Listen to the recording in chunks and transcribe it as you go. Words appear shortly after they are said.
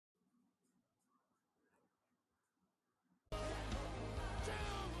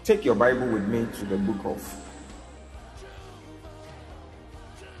Take your Bible with me to the book of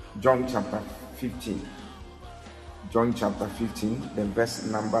John chapter 15. John chapter 15, the verse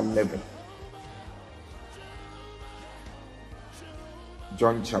number 11.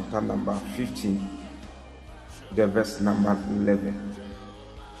 John chapter number 15, the verse number 11.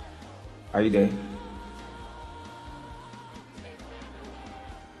 Are you there?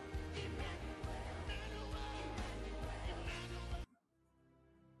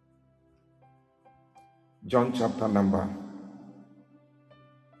 John chapter number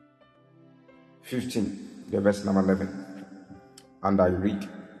 15, the verse number 11. And I read,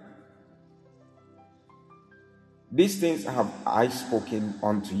 "These things have I spoken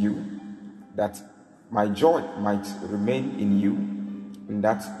unto you, that my joy might remain in you, and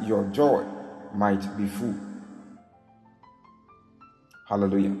that your joy might be full."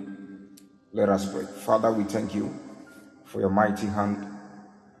 Hallelujah. Let us pray. Father, we thank you for your mighty hand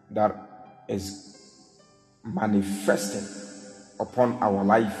that is manifesting upon our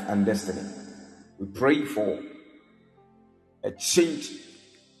life and destiny. We pray for a change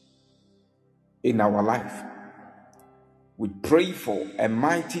in our life. We pray for a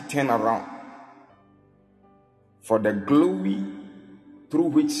mighty turnaround, for the glory through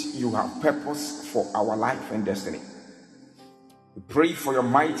which you have purpose for our life and destiny. We pray for your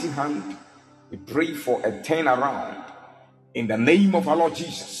mighty hand. We pray for a turnaround in the name of our Lord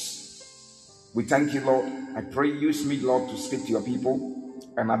Jesus. We thank you, Lord. I pray use me, Lord, to speak to your people,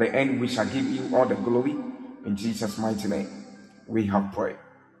 and at the end we shall give you all the glory. In Jesus' mighty name we have prayed.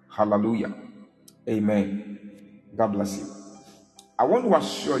 Hallelujah. Amen. God bless you. I want to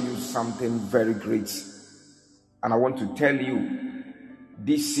assure you something very great, and I want to tell you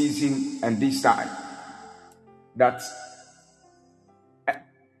this season and this time that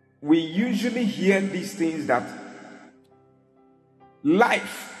we usually hear these things, that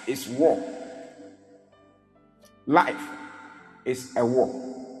life is war. Life is a war.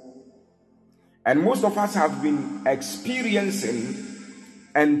 And most of us have been experiencing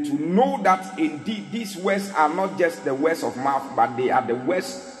and to know that indeed these words are not just the words of mouth, but they are the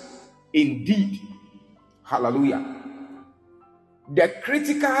words indeed. Hallelujah. The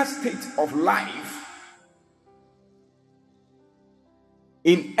critical state of life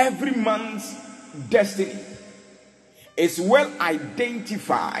in every man's destiny is well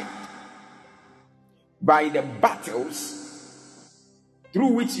identified by the battles through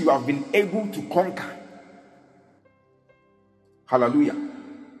which you have been able to conquer. Hallelujah.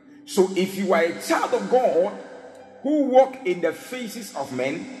 So if you are a child of God who walk in the faces of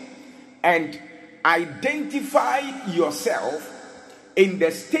men and identify yourself in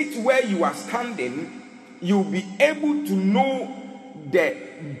the state where you are standing, you'll be able to know the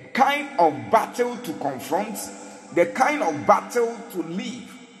kind of battle to confront, the kind of battle to live.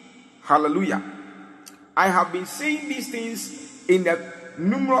 Hallelujah. I have been saying these things in the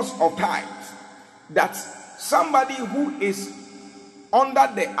numerous of times, that somebody who is under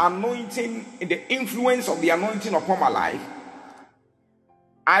the anointing, in the influence of the anointing upon my life,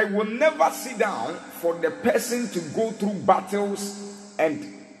 I will never sit down for the person to go through battles and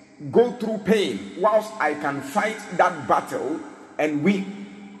go through pain whilst I can fight that battle and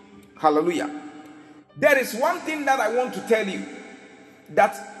win. Hallelujah. There is one thing that I want to tell you,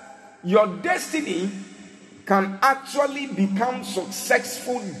 that your destiny can actually become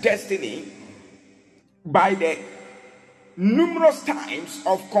successful destiny by the numerous times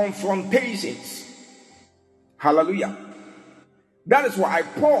of confrontations. Hallelujah. That is why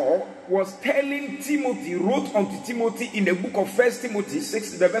Paul was telling Timothy, wrote unto Timothy in the book of 1 Timothy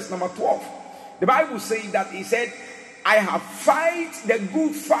 6, the verse number 12. The Bible says that he said, "I have fight the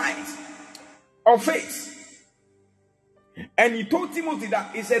good fight of faith." And he told Timothy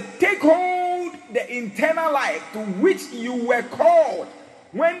that, he said, "Take hold the eternal life to which you were called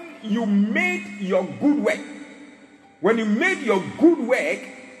when you made your good work." When you made your good work,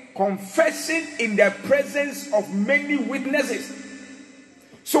 confessing in the presence of many witnesses.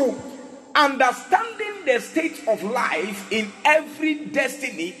 So, understanding the state of life in every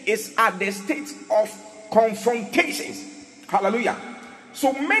destiny is at the state of confrontations. Hallelujah.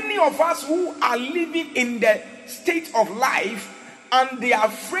 So many of us who are living in the state of life and they are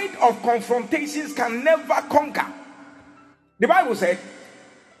afraid of confrontations can never conquer. The Bible said,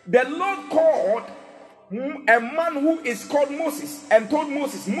 the Lord called a man who is called Moses and told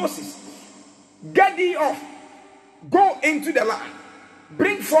Moses, "Moses, get thee off, go into the land,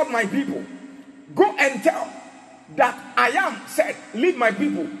 bring forth my people, go and tell that I am said, lead my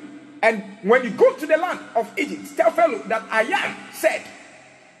people. And when you go to the land of Egypt, tell Pharaoh that I am said,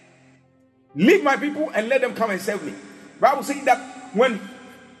 lead my people and let them come and serve me." The Bible says that when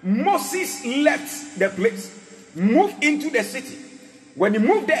Moses left the place, moved into the city. When he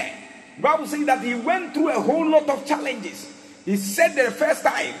moved there, the Bible says that he went through a whole lot of challenges. He said the first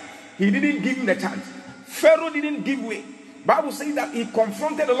time, he didn't give him the chance. Pharaoh didn't give way. The Bible says that he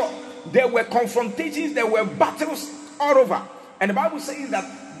confronted the Lord. There were confrontations, there were battles all over. And the Bible says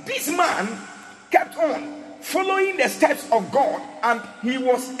that this man kept on following the steps of God, and he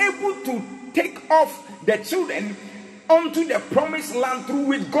was able to take off the children onto the promised land through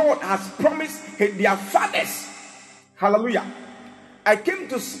which God has promised their fathers. Hallelujah. I came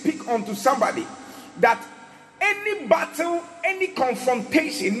to speak unto somebody that any battle, any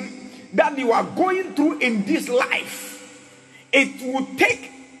confrontation that you are going through in this life, it will take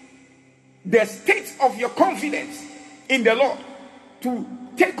the state of your confidence in the Lord to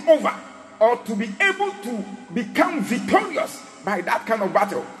take over, or to be able to become victorious by that kind of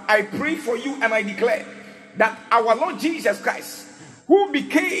battle. I pray for you and I declare that our Lord Jesus Christ, who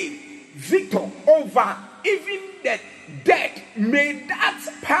became victor over even the dead, may that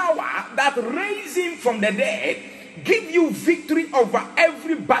power that raised him from the dead give you victory over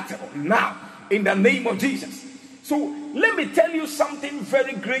every battle now in the name of Jesus. So let me tell you something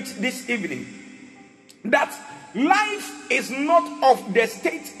very great this evening, that life is not of the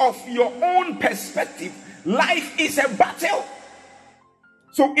state of your own perspective. Life is a battle.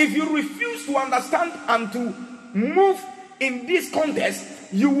 So if you refuse to understand and to move in this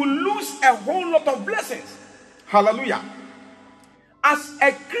contest, you will lose a whole lot of blessings. Hallelujah. As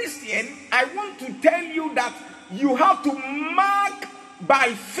a Christian, I want to tell you that you have to mark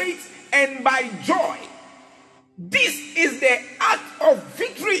by faith and by joy. This is the act of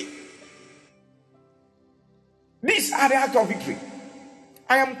victory. These are the act of victory.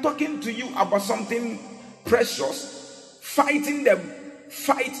 I am talking to you about something precious. Fighting the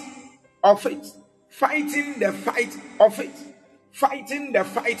fight of faith. Fighting the fight of faith. Fighting the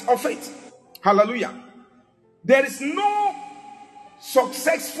fight of faith. Hallelujah. There is no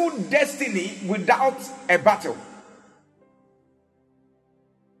successful destiny without a battle.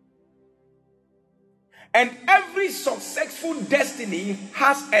 And every successful destiny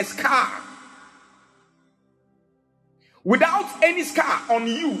has a scar. Without any scar on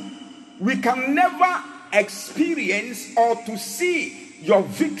you, we can never experience or to see your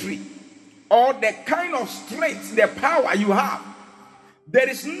victory or the kind of strength, the power you have. There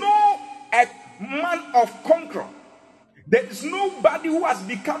is no a man of conqueror. There is nobody who has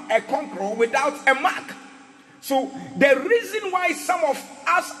become a conqueror without a mark. So the reason why some of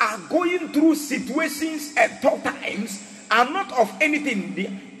us are going through situations at tough times are not of anything.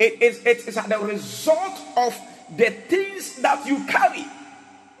 It's as a result of the things that you carry.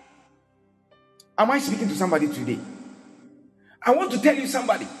 Am I speaking to somebody today? I want to tell you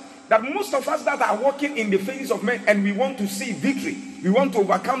somebody that most of us that are walking in the face of men and we want to see victory, we want to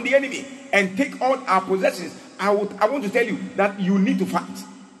overcome the enemy and take all our possessions. I want to tell you that you need to fight.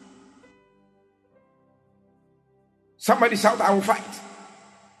 Somebody shout, I will fight.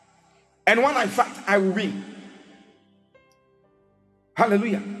 And when I fight, I will win.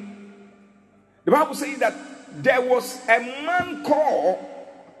 Hallelujah. The Bible says that there was a man called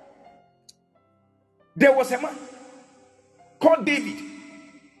David.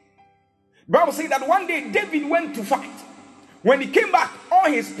 The Bible says that one day David went to fight. When he came back, all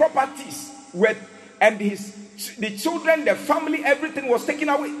his properties were, and the children, the family, everything was taken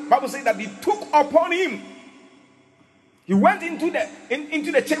away. The Bible says that he took upon him. He went into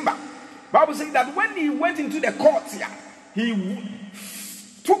the chamber. The Bible says that when he went into the courtyard, he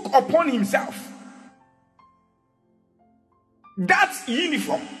took upon himself that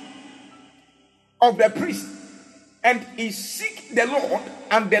uniform of the priest, and he seeked the Lord,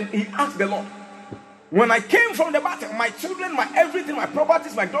 and then he asked the Lord, when I came from the battle, my children, my everything, my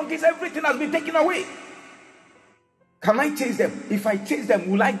properties, my donkeys, everything has been taken away. Can I chase them? If I chase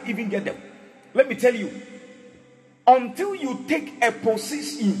them, will I even get them? Let me tell you, until you take a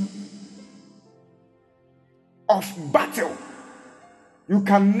position of battle, you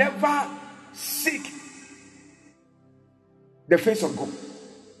can never seek the face of God.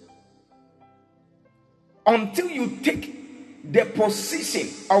 Until you take the position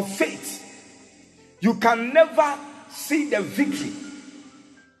of faith, you can never see the victory.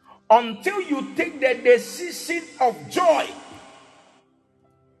 Until you take the decision of joy,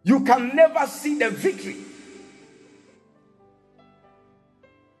 you can never see the victory.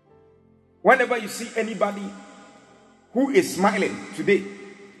 Whenever you see anybody who is smiling today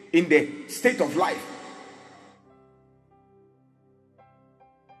in the state of life,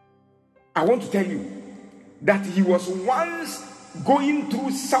 I want to tell you that he was once going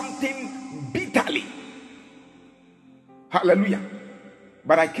through something bitterly. Hallelujah.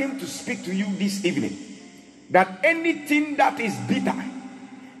 But I came to speak to you this evening that anything that is bitter,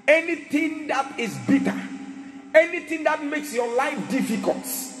 anything that is bitter, anything that makes your life difficult,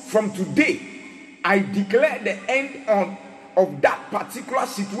 from today, I declare the end of that particular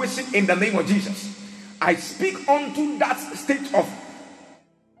situation in the name of Jesus. I speak unto that stage of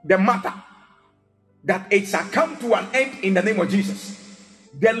the matter that it shall come to an end in the name of Jesus.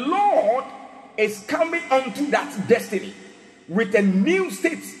 The Lord is coming unto that destiny with a new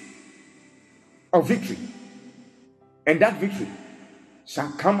state of victory, and that victory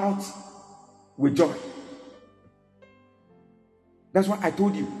shall come out with joy. That's why I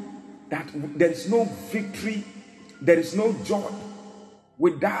told you that there is no victory, there is no joy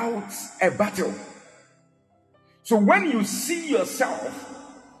without a battle. So when you see yourself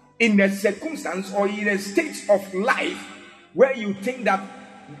in a circumstance or in a state of life where you think that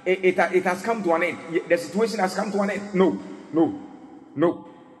it has come to an end, the situation has come to an end, no.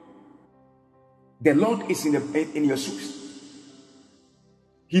 The Lord is in your shoes.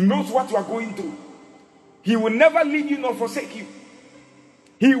 He knows what you are going through. He will never leave you nor forsake you.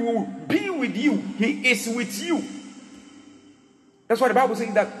 He will be with you. He is with you. That's why the Bible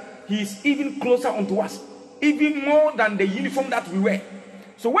says that He is even closer unto us, even more than the uniform that we wear.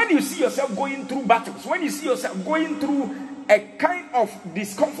 So when you see yourself going through battles, when you see yourself going through a kind of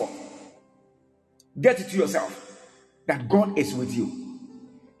discomfort, get it to yourself that God is with you.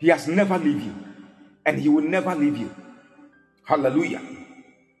 He has never left you, and He will never leave you. Hallelujah.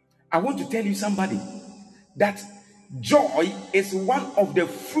 I want to tell you, somebody, that joy is one of the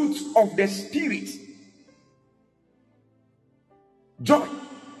fruits of the Spirit. Joy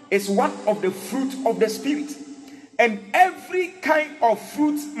is one of the fruits of the Spirit. And every kind of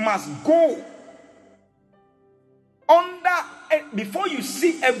fruit must go under, before you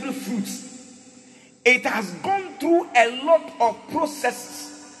see every fruit, it has gone through a lot of processes.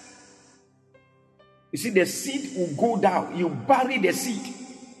 You see, the seed will go down. You bury the seed,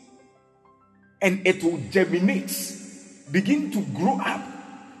 and it will germinate, begin to grow up.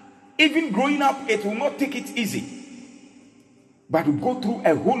 Even growing up, it will not take it easy, but will go through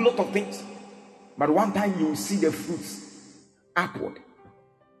a whole lot of things. But one time you will see the fruits upward,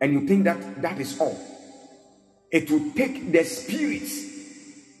 and you think that that is all. It will take the Spirit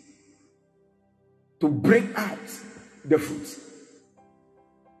to bring out the fruits.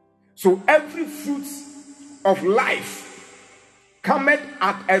 So every fruit of life cometh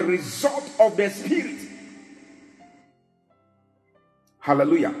as a result of the Spirit.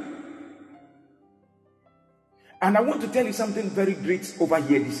 Hallelujah. And I want to tell you something very great over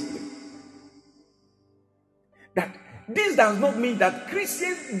here this evening. That this does not mean that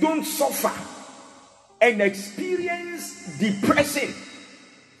Christians don't suffer and experience depression.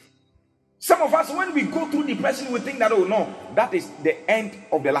 Some of us, when we go through depression, we think that, oh no, that is the end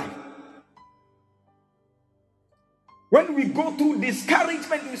of the life. When we go through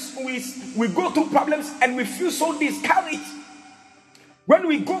discouragement, we go through problems and we feel so discouraged. When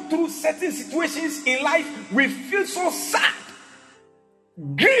we go through certain situations in life, we feel so sad,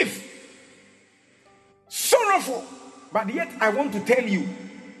 grief, sorrowful. But yet I want to tell you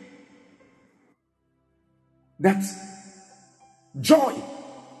that joy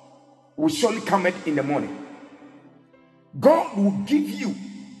will surely come in the morning. God will give you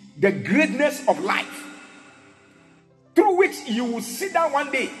the greatness of life, through which you will sit down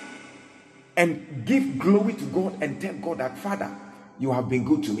one day and give glory to God and tell God that, Father, you have been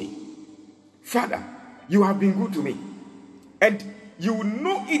good to me. Father, you have been good to me. And you will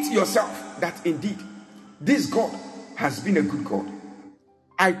know it yourself that indeed this God has been a good God.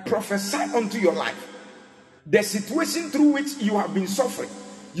 I prophesy unto your life, the situation through which you have been suffering,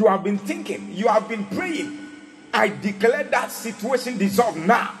 you have been thinking, you have been praying, I declare that situation dissolved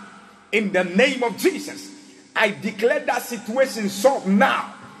now in the name of Jesus. I declare that situation solved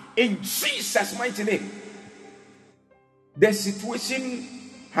now in Jesus' mighty name. The situation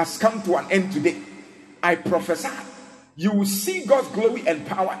has come to an end today. I prophesy you will see God's glory and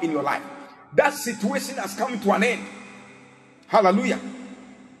power in your life. That situation has come to an end. Hallelujah.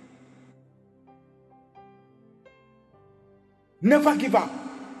 Never give up.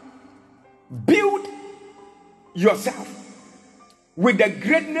 Build yourself with the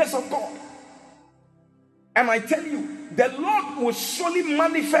greatness of God. And I tell you, the Lord will surely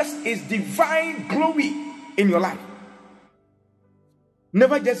manifest His divine glory in your life.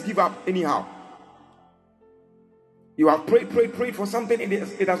 Never just give up anyhow. You have prayed for something,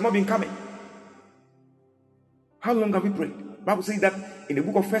 it has not been coming. How long have we prayed? Bible says that in the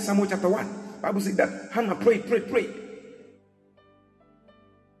book of 1 Samuel chapter 1. Bible says that Hannah prayed.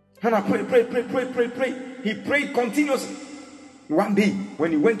 Hannah prayed. He prayed continuously. one day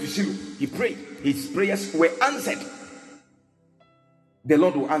when he went to Shiloh, he prayed. His prayers were answered. The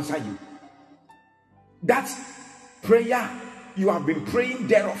Lord will answer you. That prayer you have been praying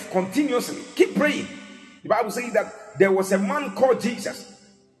thereof continuously. Keep praying. The Bible says that there was a man called Jesus.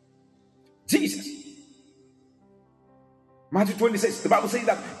 Matthew 26, the Bible says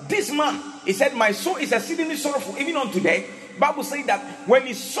that this man, he said, my soul is exceedingly sorrowful, even unto death. The Bible says that when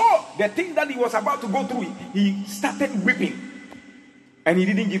he saw the thing that he was about to go through, he started weeping. And he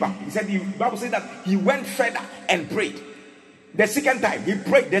didn't give up. He said, the Bible says that he went further and prayed. The second time, he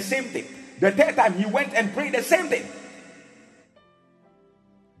prayed the same thing. The third time, he went and prayed the same thing.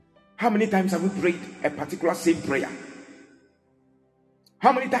 How many times have we prayed a particular same prayer?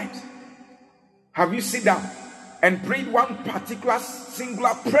 How many times have you sit down and prayed one particular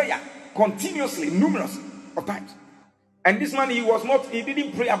singular prayer continuously, numerous of times? And this man, he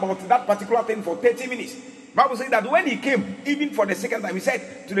didn't pray about that particular thing for 30 minutes. Bible says that when he came, even for the second time, he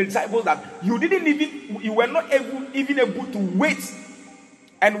said to the disciples that you were not even able to wait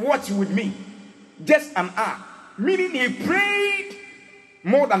and watch with me just an hour. Meaning he prayed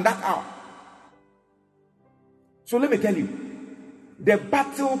more than that hour. So let me tell you, the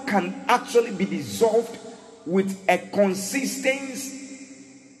battle can actually be dissolved with a consistent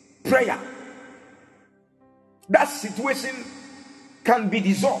prayer. That situation can be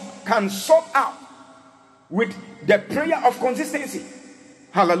dissolved, can sort out with the prayer of consistency.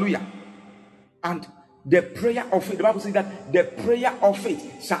 Hallelujah. And the prayer of faith, the Bible says that the prayer of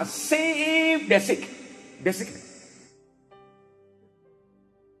faith shall save the sick. The sickness.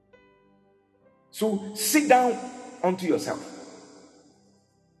 So sit down unto yourself.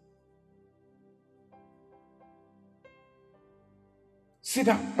 Sit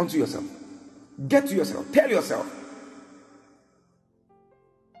down unto yourself. Get to yourself. Tell yourself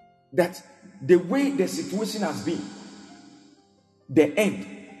that the way the situation has been, the end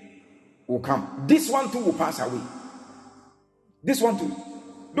will come. This one too will pass away. This one too.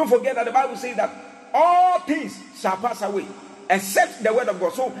 Don't forget that the Bible says that all things shall pass away except the word of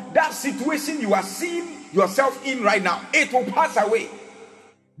God. So that situation you are seeing yourself in right now, it will pass away.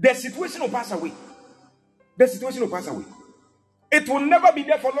 The situation will pass away. The situation will pass away. It will never be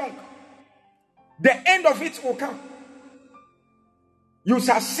there for long. The end of it will come. You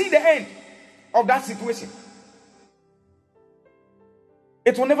shall see the end of that situation.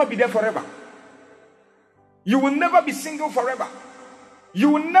 It will never be there forever. You will never be single forever.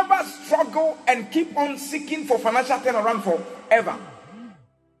 You will never struggle and keep on seeking for financial turnaround forever.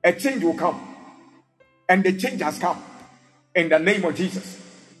 A change will come. And the change has come. In the name of Jesus.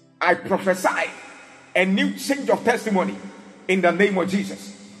 I prophesy a new change of testimony. In the name of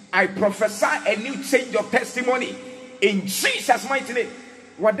Jesus. I prophesy a new change of testimony. In Jesus' mighty name.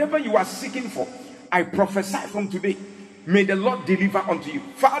 Whatever you are seeking for, I prophesy from today. May the Lord deliver unto you.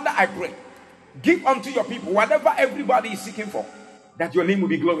 Father, I pray. Give unto your people whatever everybody is seeking for, that your name will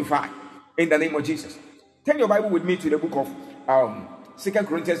be glorified. In the name of Jesus. Turn your Bible with me to the book of 2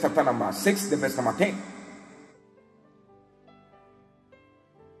 Corinthians chapter number 6, the verse number 10.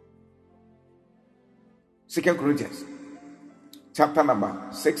 2 Corinthians chapter number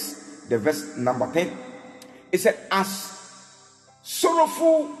 6, the verse number 10. It said, as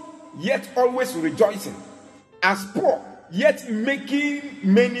sorrowful yet always rejoicing, as poor yet making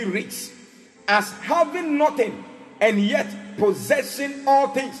many rich, as having nothing and yet possessing all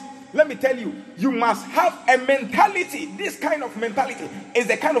things. Let me tell you, you must have a mentality. This kind of mentality is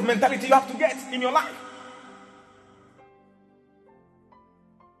the kind of mentality you have to get in your life.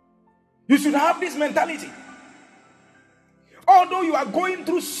 You should have this mentality. Although you are going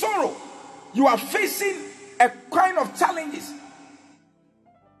through sorrow, you are facing a kind of challenges.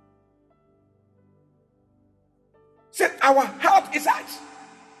 Said our heart is hard,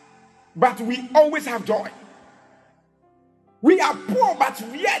 but we always have joy. We are poor, but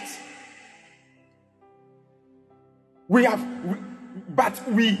yet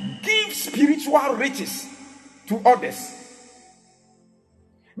we give spiritual riches to others.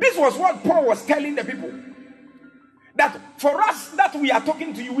 This was what Paul was telling the people. That for us that we are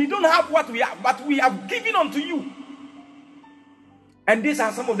talking to you, we don't have what we have, but we have given unto you. And these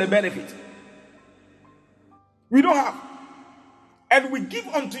are some of the benefits. We don't have. And we give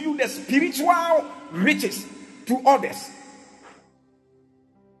unto you the spiritual riches to others.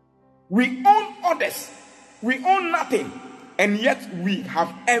 We own others. We own nothing. And yet we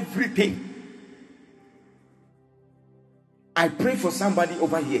have everything. I pray for somebody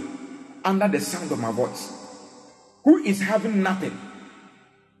over here, under the sound of my voice, who is having nothing.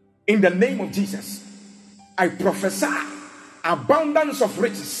 In the name of Jesus, I prophesy abundance of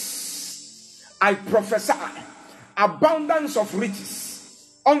riches. I prophesy abundance of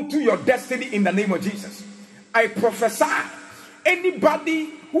riches unto your destiny in the name of Jesus. I prophesy, anybody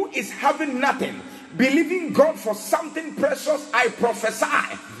who is having nothing, believing God for something precious, I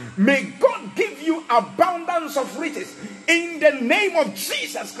prophesy, may God give you abundance of riches in the name of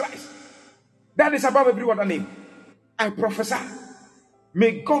Jesus Christ. That is above every other name. I prophesy,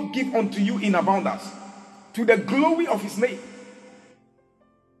 may God give unto you in abundance, to the glory of his name.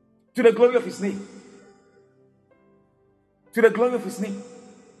 To the glory of his name. To the glory of his name.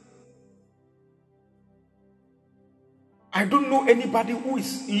 I don't know anybody who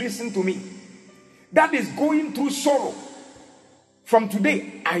is listening to me that is going through sorrow. From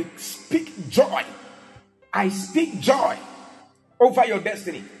today, I speak joy. I speak joy over your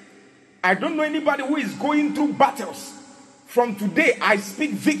destiny. I don't know anybody who is going through battles. From today, I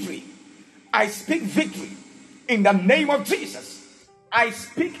speak victory. I speak victory in the name of Jesus. I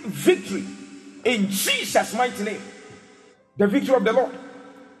speak victory in Jesus' mighty name. The victory of the Lord.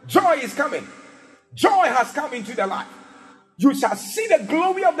 Joy is coming. Joy has come into the life. You shall see the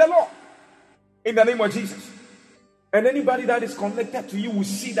glory of the Lord in the name of Jesus. And anybody that is connected to you will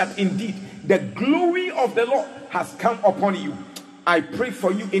see that indeed the glory of the Lord has come upon you. I pray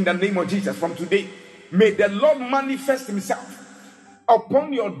for you in the name of Jesus. From today, may the Lord manifest himself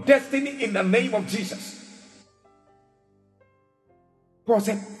upon your destiny in the name of Jesus. Paul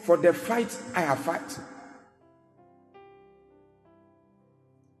said, for the fight I have fight.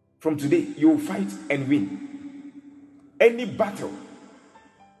 From today, you will fight and win. Any battle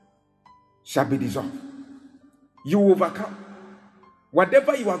shall be dissolved. You will overcome.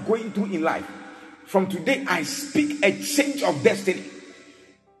 Whatever you are going through in life, from today, I speak a change of destiny.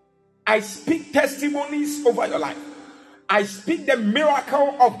 I speak testimonies over your life. I speak the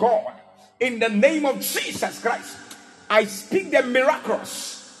miracle of God in the name of Jesus Christ. I speak the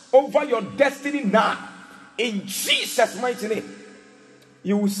miracles over your destiny now in Jesus' mighty name.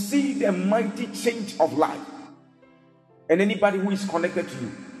 You will see the mighty change of life. And anybody who is connected to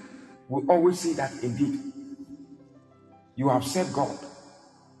you will always say that indeed you have served God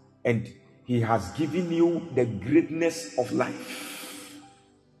and he has given you the greatness of life.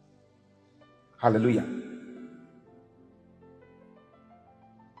 Hallelujah.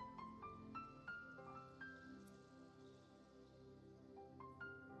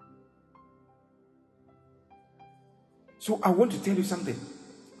 So I want to tell you something,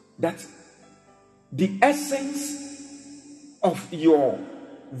 that the essence of your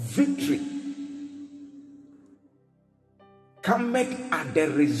victory cometh at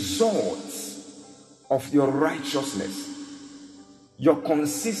the results of your righteousness, your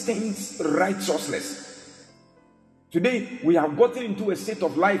consistent righteousness. Today we have gotten into a state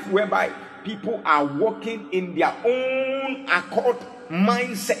of life whereby people are walking in their own accord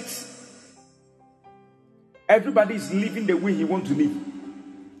mindsets. Everybody is living the way he wants to live.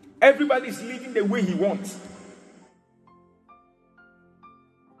 Everybody is living the way he wants.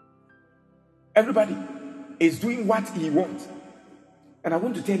 Everybody is doing what he wants. And I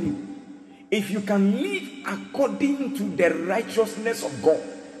want to tell you, if you can live according to the righteousness of God,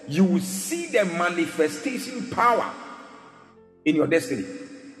 you will see the manifestation power in your destiny.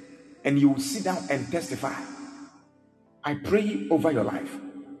 And you will sit down and testify. I pray over your life.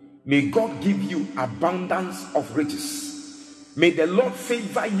 May God give you abundance of riches. May the Lord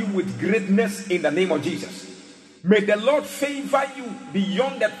favor you with greatness in the name of Jesus. May the Lord favor you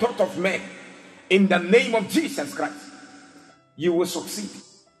beyond the thought of men. In the name of Jesus Christ, you will succeed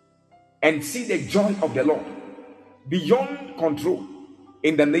and see the joy of the Lord beyond control.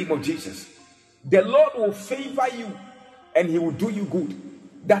 In the name of Jesus, the Lord will favor you and he will do you good.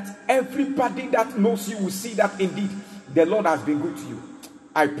 That everybody that knows you will see that indeed the Lord has been good to you.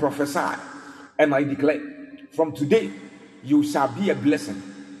 I prophesy and I declare, from today you shall be a blessing.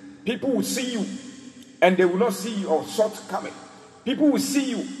 People will see you and they will not see your shortcoming. People will see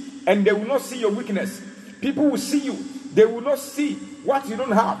you and they will not see your weakness. People will see you. They will not see what you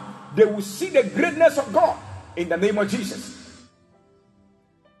don't have. They will see the greatness of God in the name of Jesus.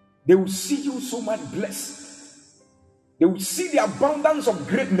 They will see you so much blessed. They will see the abundance of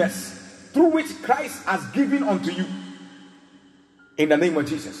greatness through which Christ has given unto you. In the name of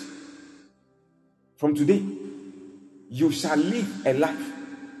Jesus. From today, you shall live a life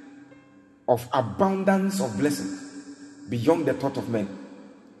of abundance of blessing beyond the thought of men.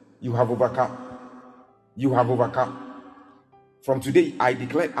 You have overcome. You have overcome. From today, I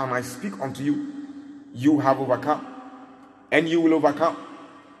declare and I speak unto you, you have overcome and you will overcome.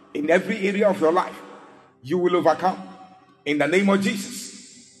 In every area of your life, you will overcome. In the name of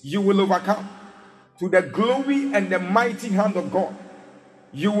Jesus, you will overcome. To the glory and the mighty hand of God,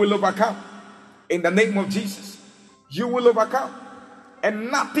 you will overcome. In the name of Jesus, You will overcome. And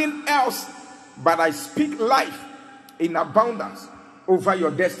nothing else but I speak life in abundance over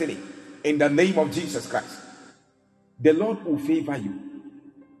your destiny in the name of Jesus Christ. The Lord will favor you.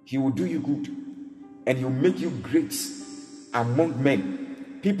 He will do you good. And he will make you great among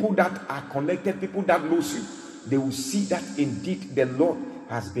men. People that are connected, people that knows you, they will see that indeed the Lord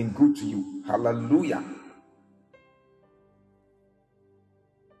has been good to you. Hallelujah.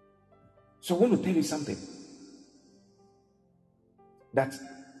 So I want to tell you something. That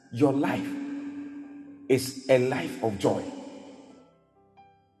your life is a life of joy.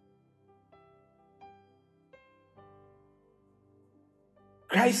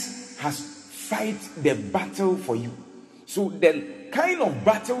 Christ has fight the battle for you. So the kind of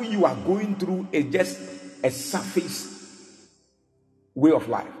battle you are going through is just a surface way of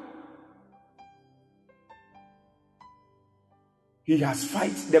life. He has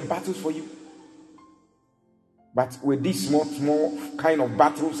fight the battles for you. But with these small kind of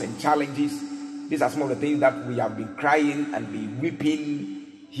battles and challenges, these are some of the things that we have been crying and been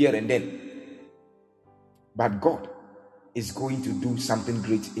weeping here and then. But God is going to do something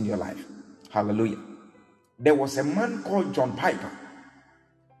great in your life. Hallelujah. There was a man called John Piper.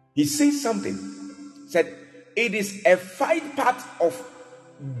 He says something. Said, it is a fight part of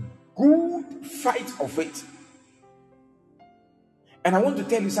good fight of faith. And I want to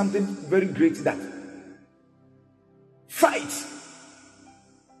tell you something very great, that fight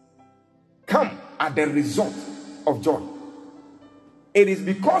come as the result of joy. It is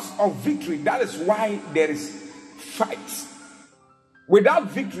because of victory. That is why there is fight.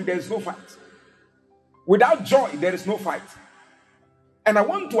 Without victory, there is no fight. Without joy, there is no fight. And I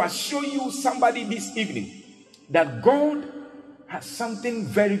want to assure you, somebody, this evening, that God has something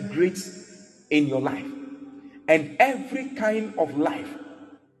very great in your life. And every kind of life,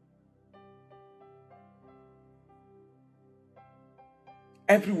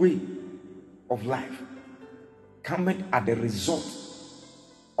 every way of life cometh at the result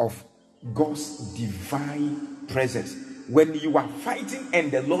of God's divine presence. When you are fighting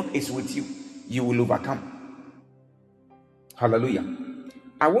and the Lord is with you, you will overcome. Hallelujah.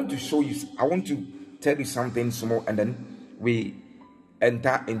 I want to show you, I want to tell you something small, and then we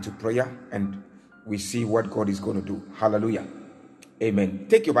enter into prayer and we see what God is going to do. Hallelujah. Amen.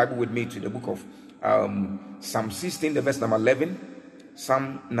 Take your Bible with me to the book of Psalm 16, the verse number 11.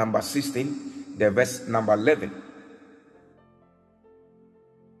 Psalm number 16, the verse number 11.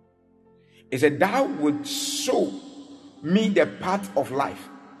 It said, thou wilt show me the path of life.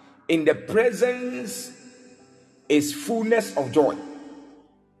 In the presence is fullness of joy.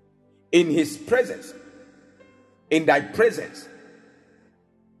 In his presence, in thy presence,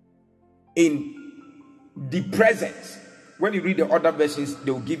 in the presence. When you read the other versions,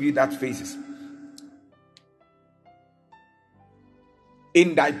 they will give you that phases.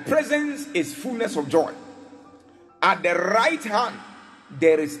 In thy presence is fullness of joy. At the right hand,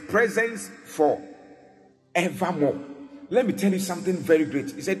 there is presence for evermore. Let me tell you something very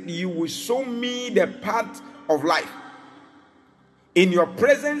great. He said, you will show me the path of life. In your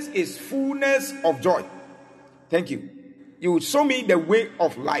presence is fullness of joy. Thank you. You will show me the way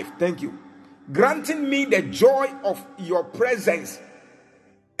of life. Thank you. Granting me the joy of your presence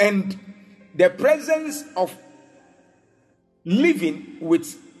and the presence of living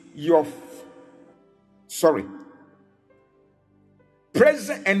with your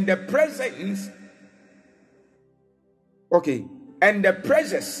present, and the presence, and the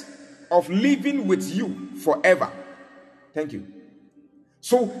presence of living with you forever. Thank you.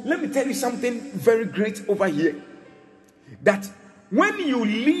 So let me tell you something very great over here, that when you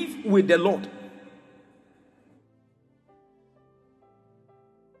live with the Lord,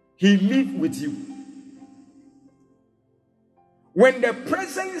 he lives with you. When the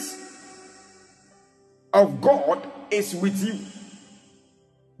presence of God is with you,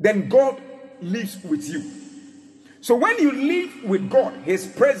 then God lives with you. So when you live with God, his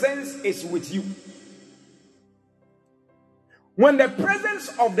presence is with you. When the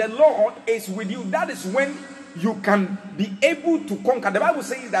presence of the Lord is with you, that is when you can be able to conquer. The Bible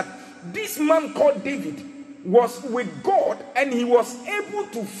says that this man called David was with God, and he was able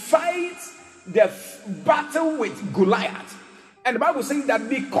to fight the battle with Goliath. And the Bible says that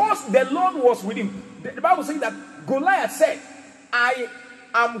because the Lord was with him, the Bible says that Goliath said, I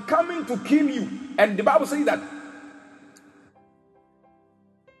am coming to kill you. And the Bible says that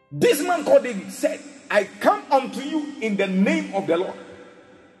this man called David said, I come unto you in the name of the Lord.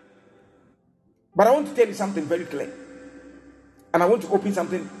 But I want to tell you something very clear. And I want to open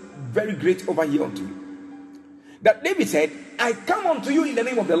something very great over here unto you. That David said, I come unto you in the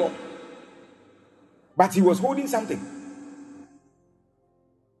name of the Lord. But he was holding something.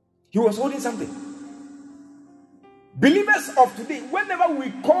 He was holding something. Believers of today, whenever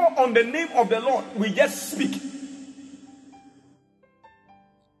we call on the name of the Lord, we just speak.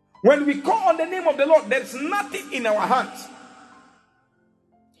 When we call on the name of the Lord, there's nothing in our hands.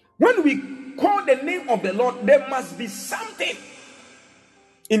 When we call the name of the Lord, there must be something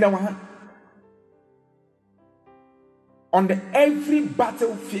in our hand. On every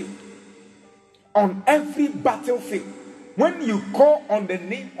battlefield, when you call on the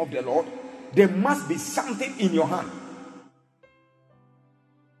name of the Lord, there must be something in your hand.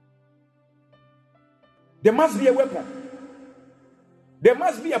 There must be a weapon. There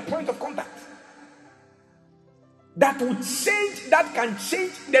must be a point of contact that can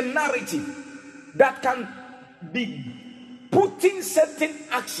change the narrative, that can be putting certain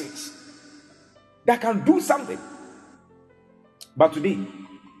actions, that can do something. But today,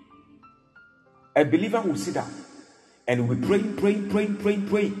 a believer will sit down and will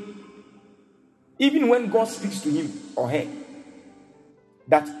pray. Even when God speaks to him or her,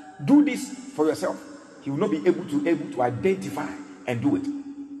 that do this for yourself, he will not be able to identify and do it.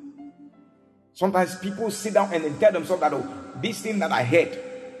 Sometimes people sit down and tell themselves that, oh, this thing that I heard,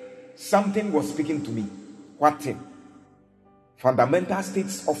 something was speaking to me. What thing? Fundamental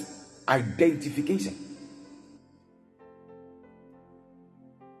states of identification.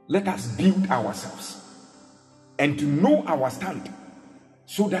 Let us build ourselves and to know our stand,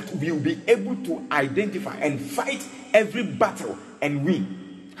 so that we will be able to identify and fight every battle and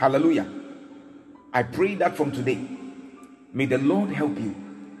win. Hallelujah. I pray that from today, may the Lord help you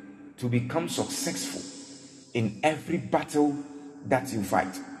to become successful in every battle that you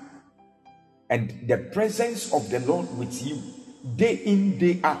fight. And the presence of the Lord with you, day in,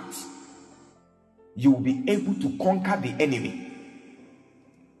 day out, you will be able to conquer the enemy.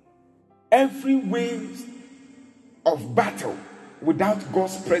 Every way of battle without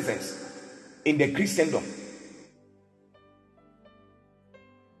God's presence in the Christendom,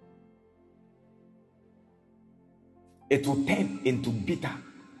 it will turn into bitter.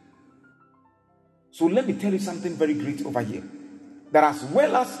 So let me tell you something very great over here. That as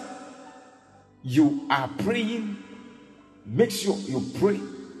well as you are praying, make sure you pray,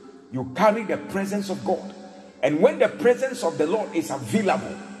 you carry the presence of God. And when the presence of the Lord is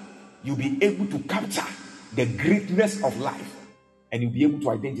available, you'll be able to capture the greatness of life, and you'll be able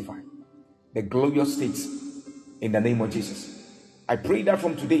to identify the glorious states in the name of Jesus. I pray that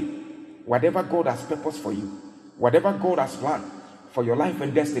from today, whatever God has purposed for you, whatever God has planned for your life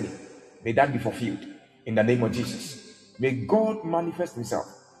and destiny, may that be fulfilled in the name of Jesus. May God manifest himself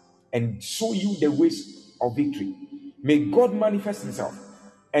and show you the ways of victory. May God manifest himself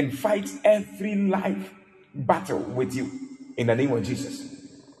and fight every life battle with you in the name of Jesus.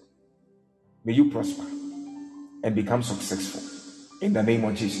 May you prosper and become successful in the name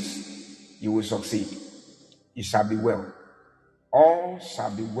of Jesus. You will succeed. It shall be well. All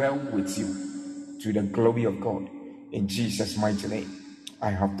shall be well with you, to the glory of God. In Jesus' mighty name, I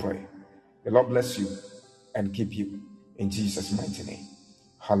have prayed. The Lord bless you and keep you in Jesus' mighty name.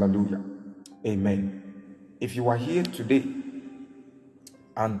 Hallelujah. Amen. If you are here today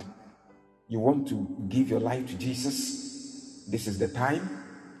and you want to give your life to Jesus, this is the time.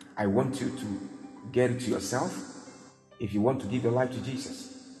 I want you to get it to yourself. If you want to give your life to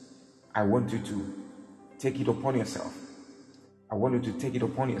Jesus, I want you to take it upon yourself. I want you to take it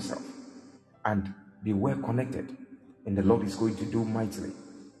upon yourself and be well connected. And the Lord is going to do mightily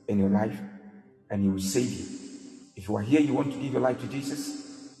in your life, and he will save you. If you are here, you want to give your life to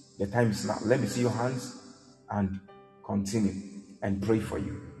Jesus, the time is now. Let me see your hands and continue and pray for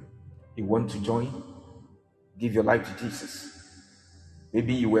you. You want to join? Give your life to Jesus.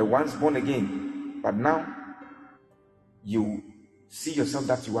 Maybe you were once born again, but now you see yourself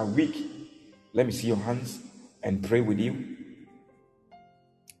that you are weak. Let me see your hands and pray with you.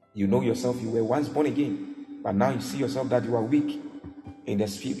 You know yourself, you were once born again, but now you see yourself that you are weak in the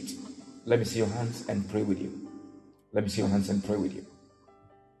spirit. Let me see your hands and pray with you. Let me see your hands and pray with you.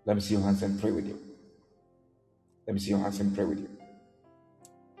 Let me see your hands and pray with you. Let me see your hands and pray with you.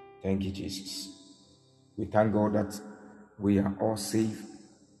 Thank you, Jesus. We thank God that we are all safe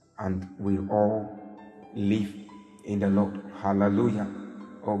and we all live in the Lord. Hallelujah.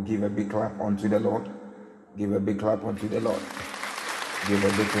 Oh, give a big clap unto the Lord. Give a big clap unto the Lord. Give a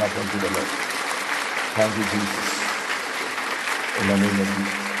big clap unto the Lord. Thank you, Jesus. In the name of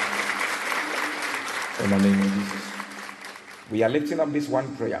Jesus. In the name of Jesus. We are lifting up this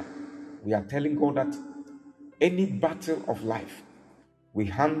one prayer. We are telling God that any battle of life, we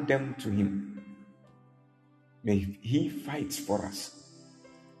hand them to him. May he fight for us.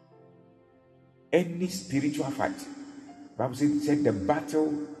 any spiritual fight. The Bible said the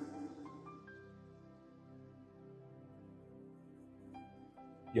battle.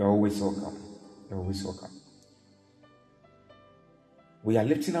 You're always welcome. You're always welcome. We are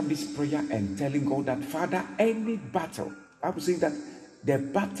lifting up this prayer and telling God that, Father, any battle, I would say that the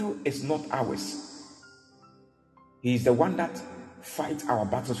battle is not ours. He is the one that fights our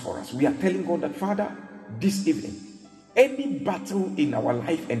battles for us. We are telling God that, Father, this evening, any battle in our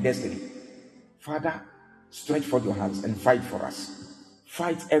life and destiny, Father, stretch forth your hands and fight for us.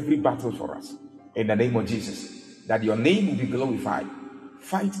 Fight every battle for us in the name of Jesus, that your name will be glorified.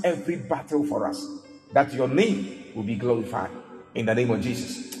 Fight every battle for us, that your name will be glorified in the name of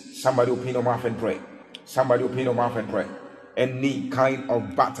Jesus. Somebody open your mouth and pray. Somebody open your mouth and pray. Any kind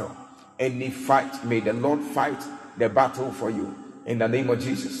of battle, any fight, may the Lord fight the battle for you in the name of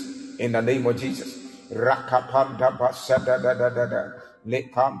Jesus. In the name of Jesus. Rakapanda basada da da da da.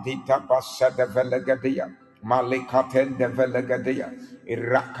 Lekandita basada velagadia. Malekatende velagadia.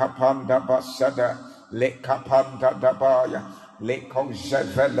 Irakapanda basada. Lekapanda dabaya. Leko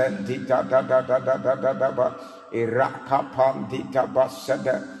zevelendita da da da da da da da ba. Irakapandita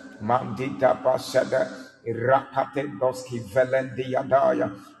basada. Mandita basada. Irakatendoski velendia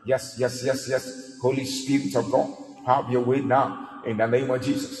daya. Yes, yes, yes, yes. Holy Spirit of God, have your way now in the name of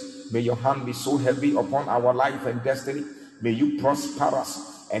Jesus. May your hand be so heavy upon our life and destiny. May you prosper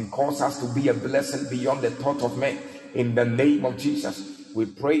us and cause us to be a blessing beyond the thought of men. In the name of Jesus, we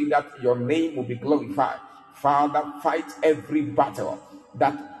pray that your name will be glorified. Father, fight every battle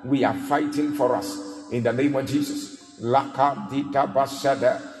that we are fighting for us. In the name of Jesus. Laka dita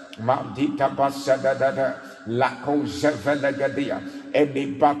basada, mandita basada dada, lako zevelagadia.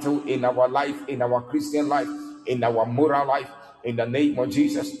 Any battle in our life, in our Christian life, in our moral life, in the name of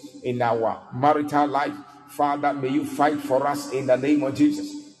Jesus, in our marital life, Father, may you fight for us in the name of Jesus.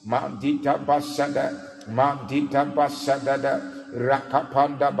 Mandita basada, mandita basada,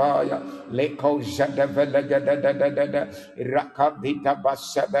 rakapanda baya, leko jada velega da da da da da, rakadita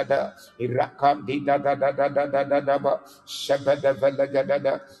basada da, rakadita da da da da da da da ba, shabada velega da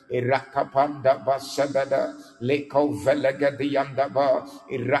da, rakapanda basada da, leko velega dianda ba,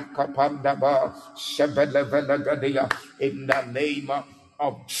 rakapanda ba, shabada velega dia, in the name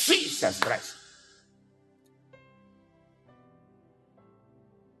of Jesus Christ.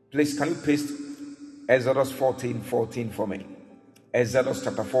 Please, can you paste Exodus 14:14 for me? Exodus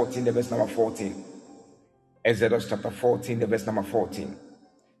chapter 14, the verse number 14. Exodus chapter 14, the verse number 14.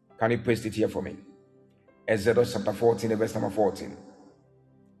 Can you paste it here for me? Exodus chapter 14, the verse number 14.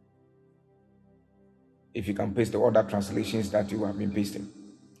 If you can paste the other translations that you have been pasting.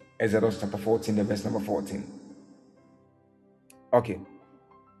 Exodus chapter 14, the verse number 14. Okay.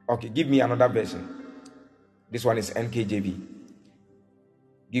 Okay, give me another version. This one is NKJV.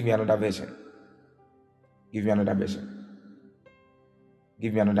 Give me another version. Give me another version.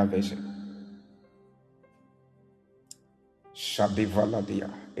 Give me another version. Shadivaladia.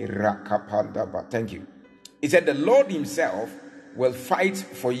 Irakapandaba. Thank you. He said, the Lord himself will fight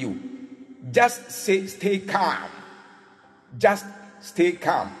for you. Just stay calm. Just stay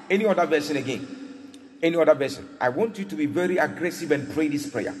calm. Any other version again? Any other version? I want you to be very aggressive and pray this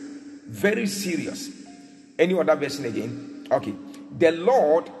prayer. Very serious. Any other version again? Okay. The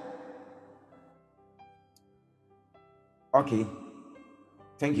Lord. Okay.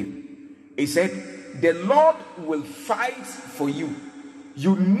 Thank you. He said, the Lord will fight for you.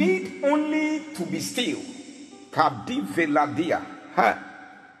 You need only to be still. Kadiveladia.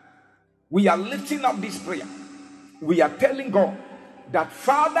 We are lifting up this prayer. We are telling God that,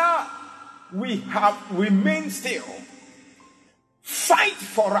 Father, we have remained still. Fight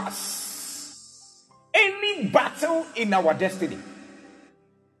for us. Any battle in our destiny.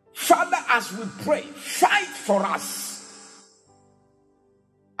 Father, as we pray, fight for us.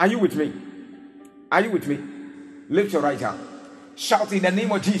 Are you with me? Are you with me? Lift your right hand. Shout in the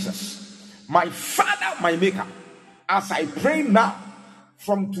name of Jesus. My Father, my Maker, as I pray now,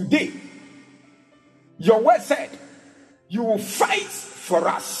 from today, your word said, you will fight for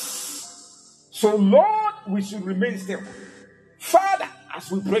us. So, Lord, we should remain still. Father,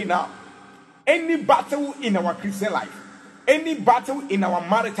 as we pray now, any battle in our Christian life, any battle in our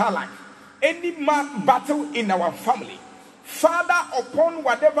marital life, any battle in our family, Father, upon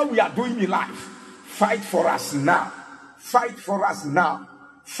whatever we are doing in life, fight for us now. Fight for us now.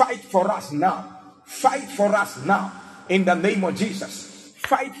 Fight for us now. Fight for us now. In the name of Jesus.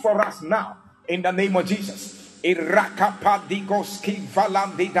 Fight for us now. In the name of Jesus. Irakapadigoski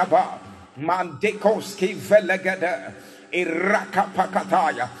valandidaba. Mandekoski velegada.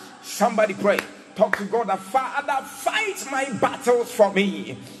 Irakapakataya. Somebody pray. Talk to God. Father, fight my battles for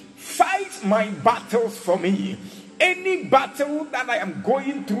me. Fight fight my battles for me. Any battle that I am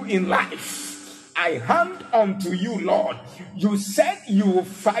going through in life, I hand unto you, Lord. You said you will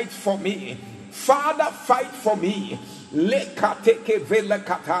fight for me. Father, fight for me. Lekateke vele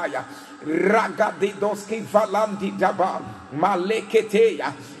kataya, ragadidoski valandi daba,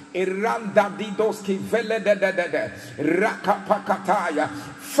 maleketeya, iranda didoski vele de rakapakataya.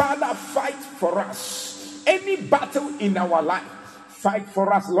 Father, fight for us. Any battle in our life, fight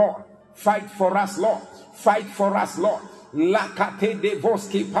for us, Lord. Fight for us, Lord. Fight for us, Lord. Lakate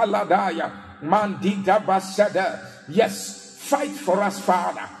devoski paladaya, mandida basada. Yes, fight for us,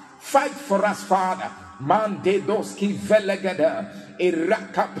 Father. Fight for us, Father. Mande doski velegada,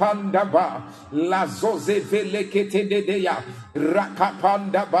 irakapandaba, lazoze velekete deya,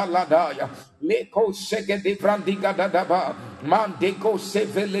 rakapanda baladaya, leko segede brandiga dadaba, mande ko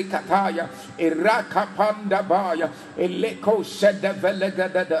sevele kataya, irakapanda baya, leko sede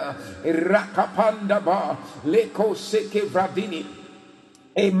velegada, irakapanda leko seke vradini.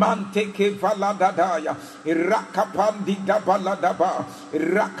 Emante ke valadadaya, irakapandi dabaladaba,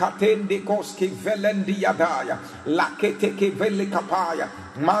 irakatende koski velendiadaya, lakete ke velikapaya,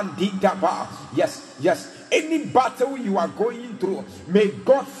 mandidaba. Yes. Any battle you are going through, may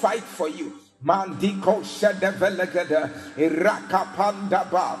God fight for you. Mandiko shede velegada,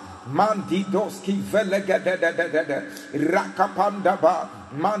 irakapandaba, mandidoski velegada, irakapandaba.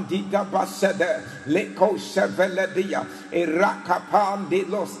 Mandida basede leko seveledia irakapandi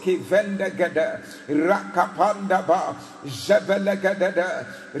loski vendegede irakapanda ba zevelegede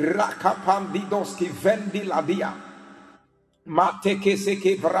rakapandi doski vendiladia mateke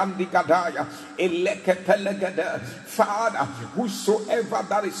seke brandi gadaya elekepelegede. Father, whosoever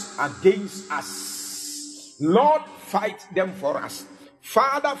that is against us, Lord, fight them for us.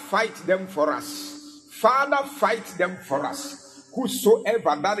 Father, fight them for us. Father, fight them for us.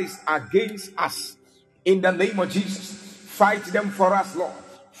 Whosoever that is against us, in the name of Jesus, fight them for us, Lord.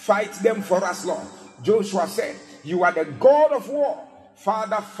 Fight them for us, Lord. Joshua said, you are the God of war.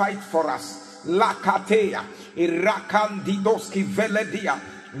 Father, fight for us. Lakateya, irakandidoski veledia.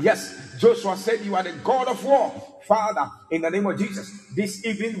 Yes, Joshua said, you are the God of war. Father, in the name of Jesus, this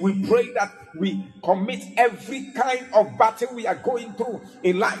evening we pray that we commit every kind of battle we are going through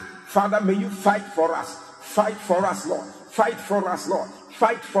in life. Father, may you fight for us. Fight for us, Lord. Fight for us, Lord.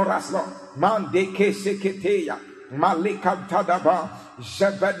 Fight for us, Lord. Mandeke seketeya, malika tadaba,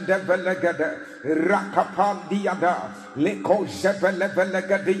 jebende velegade, rakapandiada, leko jebele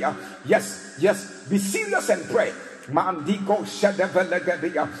velegadia. Yes. Be serious and pray. Mandiko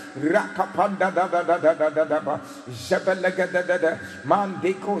shedevelegadia, rakapanda da jebelegadada,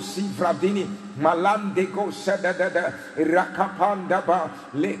 mandiko sivradini, malandiko shedada, rakapanda ba,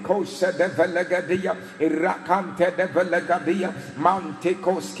 leko shedevelegadia, rakante develegadia,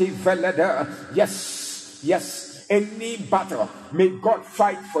 mantiko skiveleda. Yes. Any battle, may God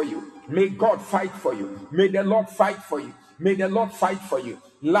fight for you. May God fight for you. May the Lord fight for you. May the Lord fight for you.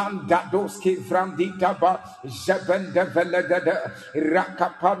 Landa doski vrandita ba, jebende velegade,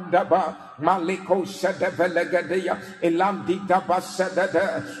 rakapanda ba, maliko shede velegadeya, elandita ba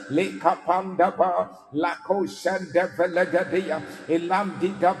shede, lekapanda ba, lako shede velegadeya,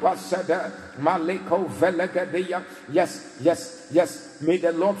 elandita ba shede, maliko velegadeya. Yes. May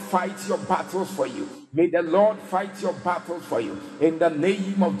the Lord fight your battles for you. May the Lord fight your battles for you. In the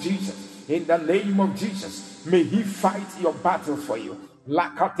name of Jesus. In the name of Jesus. May He fight your battles for you.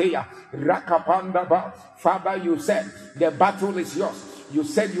 Lakateya, rakapandaba. Father, you said the battle is yours. You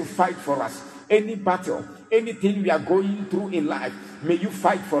said you fight for us. Any battle, anything we are going through in life, may you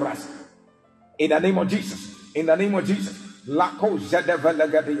fight for us. In the name of Jesus. In the name of Jesus. Lako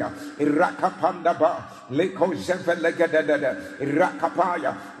jadevelegadia, rakapandaba, leko jevelegadada,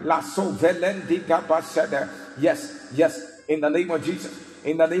 rakapaya, laso velendika basada. Yes. In the name of Jesus.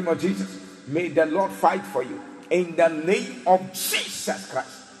 In the name of Jesus. May the Lord fight for you. In the name of Jesus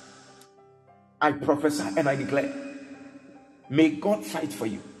Christ, I prophesy and I declare, may God fight for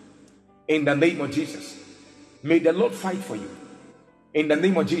you. In the name of Jesus. May the Lord fight for you. In the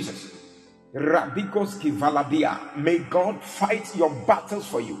name of Jesus. Rabikos Kivaladia. May God fight your battles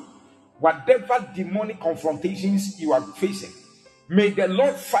for you. Whatever demonic confrontations you are facing, may the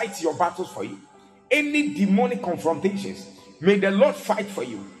Lord fight your battles for you. Any demonic confrontations, may the Lord fight for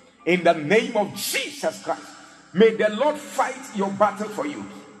you. In the name of Jesus Christ, may the Lord fight your battle for you.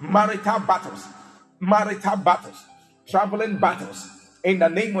 Marital battles, traveling battles. In the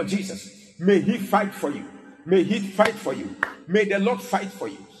name of Jesus, may He fight for you. May He fight for you. May the Lord fight for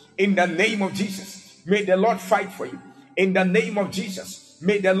you. In the name of Jesus, may the Lord fight for you. In the name of Jesus,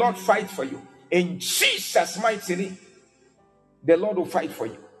 may the Lord fight for you. In Jesus' mighty name, the Lord will fight for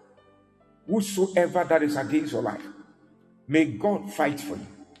you. whosoever that is against your life, may God fight for you.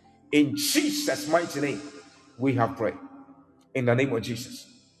 In Jesus' mighty name, we have prayed. In the name of Jesus,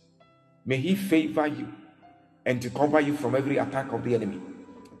 may He favor you and to cover you from every attack of the enemy.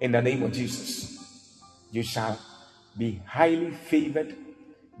 In the name of Jesus, you shall be highly favored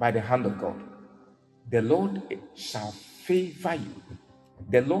by the hand of God. The Lord shall favor you.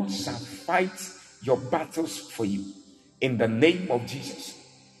 The Lord shall fight your battles for you. In the name of Jesus,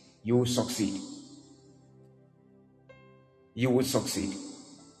 you will succeed. You will succeed.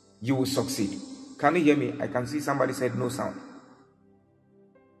 You will succeed. Can you hear me? I can see somebody said no sound.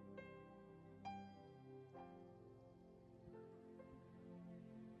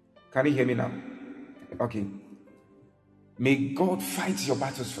 Can you hear me now? Okay. May God fight your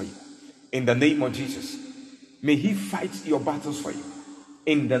battles for you. In the name of Jesus. May He fight your battles for you.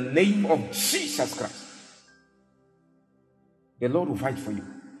 In the name of Jesus Christ. The Lord will fight for you.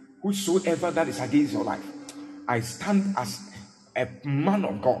 Whosoever that is against your life, I stand as a man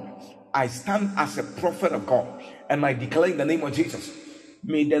of God. I stand as a prophet of God. And I declare in the name of Jesus,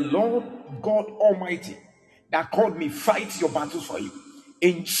 may the Lord God Almighty that called me fight your battles for you.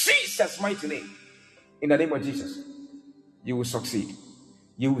 In Jesus' mighty name. In the name of Jesus, you will succeed.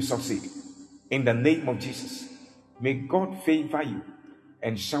 You will succeed. In the name of Jesus, may God favor you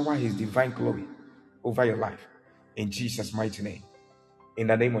and shower His divine glory over your life. In Jesus' mighty name. In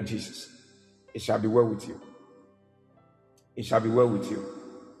the name of Jesus, it shall be well with you. It shall be well with you.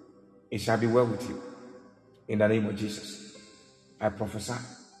 It shall be well with you. In the name of Jesus, I prophesy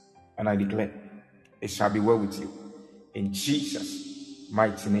and I declare, it shall be well with you. In Jesus'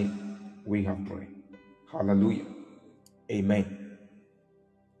 mighty name, we have prayed. Hallelujah. Amen.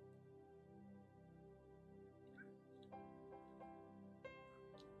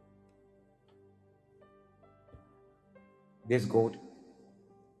 This God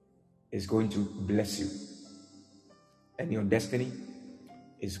is going to bless you, and your destiny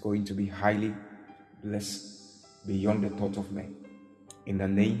is going to be highly blessed beyond the thought of man. In the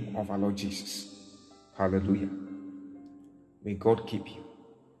name of our Lord Jesus. Hallelujah. May God keep you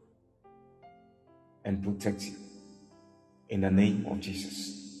and protect you. In the name of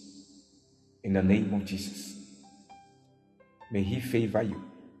Jesus. In the name of Jesus. May He favor you.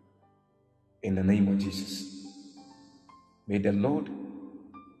 In the name of Jesus. May the Lord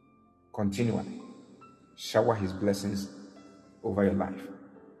continually shower His blessings over your life.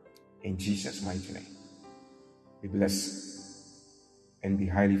 In Jesus' mighty name. Be blessed and be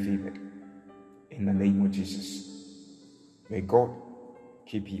highly favored. In the name of Jesus. May God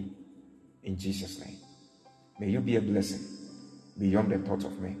keep you. In Jesus' name. May you be a blessing beyond the thought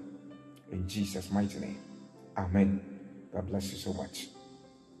of men. In Jesus' mighty name. Amen. God bless you so much.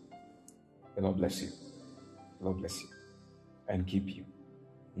 The Lord bless you. The Lord bless you and keep you.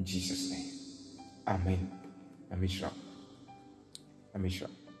 In Jesus' name. Amen. Amishra. Amishra.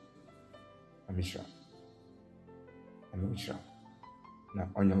 Amishra. Amishra. Na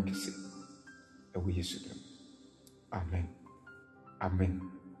onyo kisi. Ewe Yesu dem. Amen. Amen.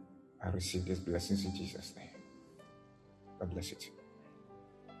 I receive these blessings in Jesus' name. God bless you too.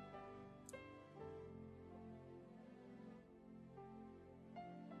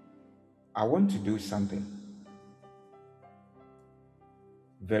 I want to do something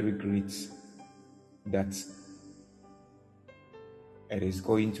very great that it is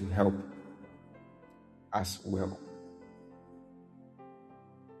going to help us well.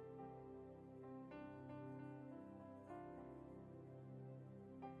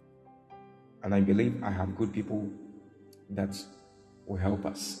 And I believe I have good people that will help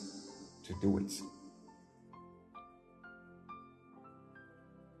us to do it.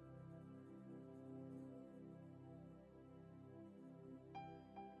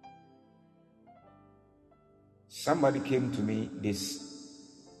 Somebody came to me this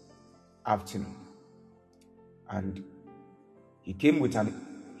afternoon and he came with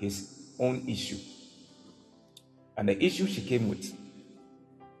his own issue. And the issue she came with